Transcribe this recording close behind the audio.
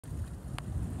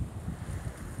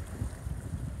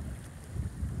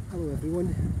Hello everyone,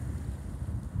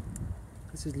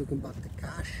 this is looking back to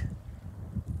Kaş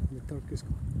on the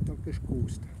Turkish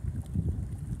coast.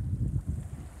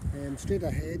 Straight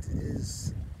ahead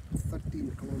is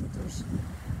 13 kilometres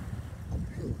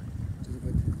uphill, which is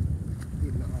about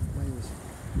 8.5 miles,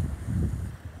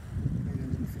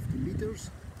 950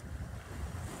 metres.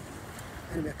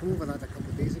 Anyway, I came over that a couple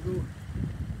of days ago.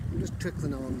 I'm just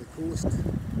trickling along the coast.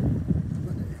 I'm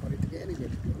not in a hurry to get anywhere,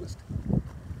 to be honest. But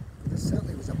there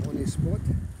certainly was a bonny spot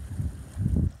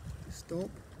to stop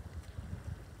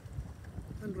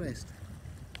and rest.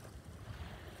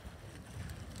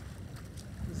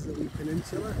 This is a wee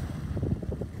peninsula.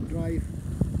 You can drive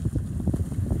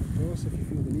across if you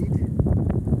feel the need.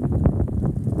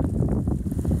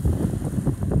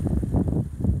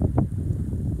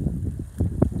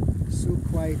 It's so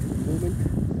quiet at the moment.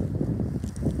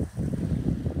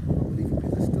 Unbelievably,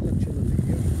 there's still a chill in the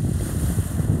air.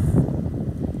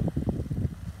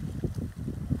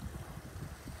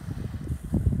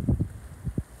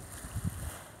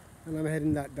 And I'm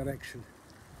heading that direction.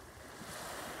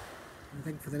 I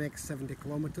think for the next 70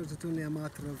 kilometres it's only a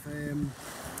matter of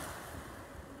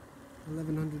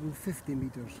 1150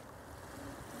 metres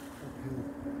uphill.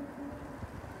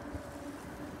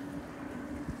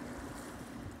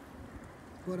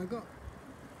 But I got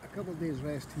a couple of days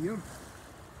rest here.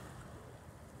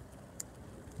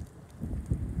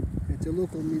 It's a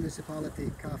local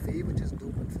municipality cafe which isn't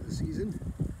open for the season.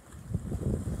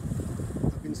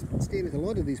 I've been staying at a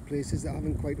lot of these places that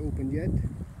haven't quite opened yet,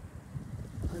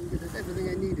 and it had everything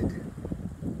I needed.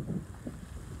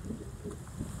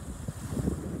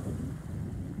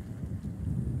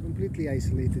 Completely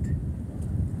isolated.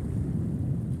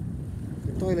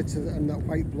 The toilets in that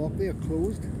white block, they are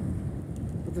closed,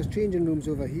 but there's changing rooms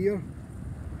over here,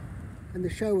 and the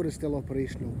shower is still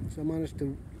operational, so I managed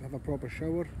to have a proper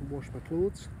shower, wash my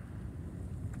clothes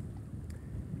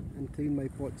and clean my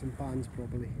pots and pans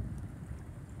properly.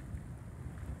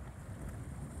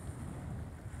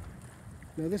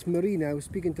 Now this marina, I was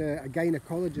speaking to a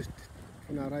gynaecologist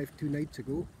when I arrived 2 nights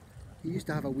ago. He used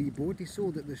to have a wee boat. He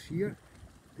sold it this year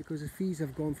because his fees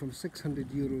have gone from 600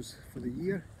 euros for the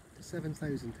year to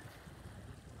 7,000.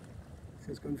 So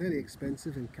it's gone very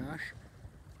expensive in Kaş.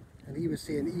 And he was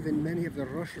saying even many of the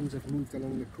Russians have moved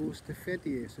along the coast to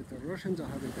Fethiye. So if the Russians are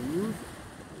having to move,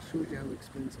 it shows you how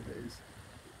expensive it is.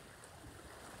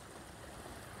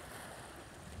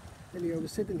 Anyway, I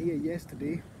was sitting here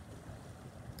yesterday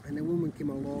and a woman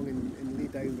came along and lay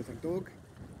down with her dog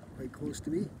quite close to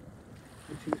me,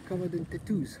 and she was covered in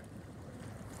tattoos,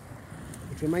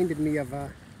 which reminded me of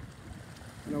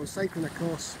when I was cycling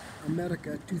across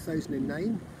America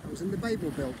 2009. I was in the Bible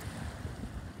Belt.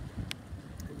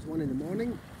 It was 1 in the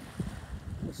morning.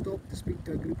 I stopped to speak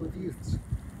to a group of youths.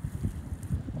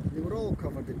 They were all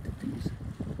covered in tattoos.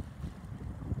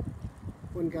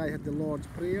 One guy had the Lord's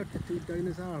Prayer tattooed down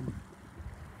his arm.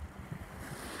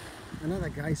 Another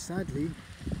guy, sadly,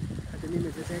 had the name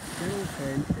of his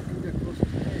ex-girlfriend tattooed across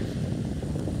his chest.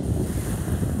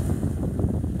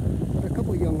 But a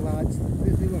couple of young lads,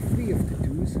 they were free of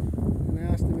tattoos, and I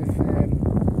asked them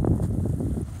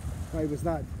why was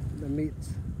that. Their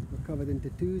mates were covered in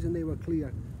tattoos and they were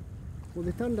clear. Well,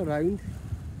 they turned around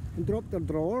and dropped their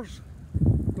drawers,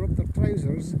 dropped their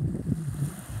trousers,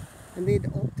 and they'd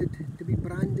opted to be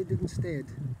branded instead.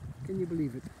 Can you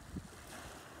believe it?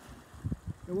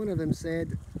 And one of them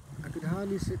said, I could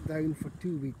hardly sit down for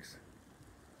 2 weeks.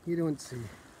 You don't say.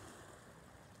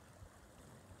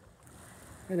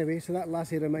 Anyway, so that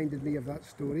lassie reminded me of that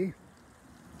story.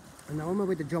 And now I'm on my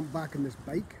way to jump back on this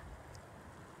bike.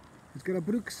 It's got a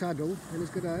Brooks saddle and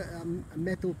it's got a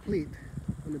metal plate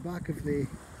on the back of the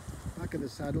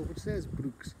saddle which says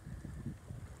Brooks.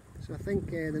 So I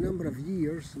think the number of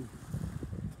years and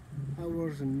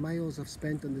hours and miles I've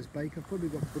spent on this bike, I've probably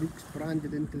got Brooks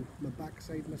branded into my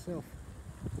backside myself.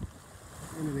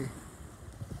 Anyway,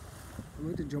 I'm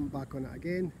going to jump back on it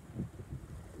again,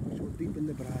 which will deepen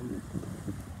the brand.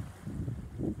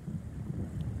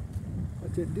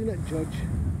 That's it, do not judge,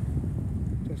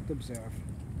 just observe.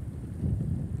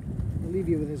 I'll leave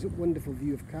you with this wonderful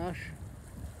view of Kaş.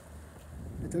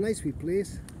 It's a nice wee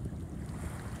place,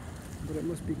 but it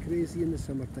must be crazy in the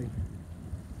summertime.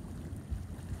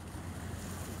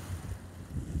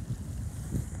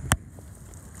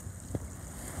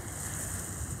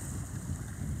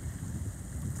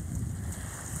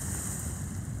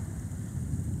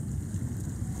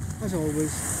 As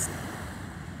always,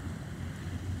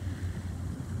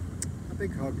 a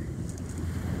big hug.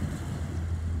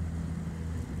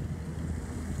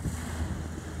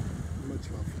 Much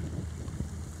love.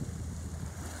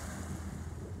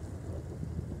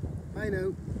 Bye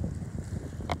now.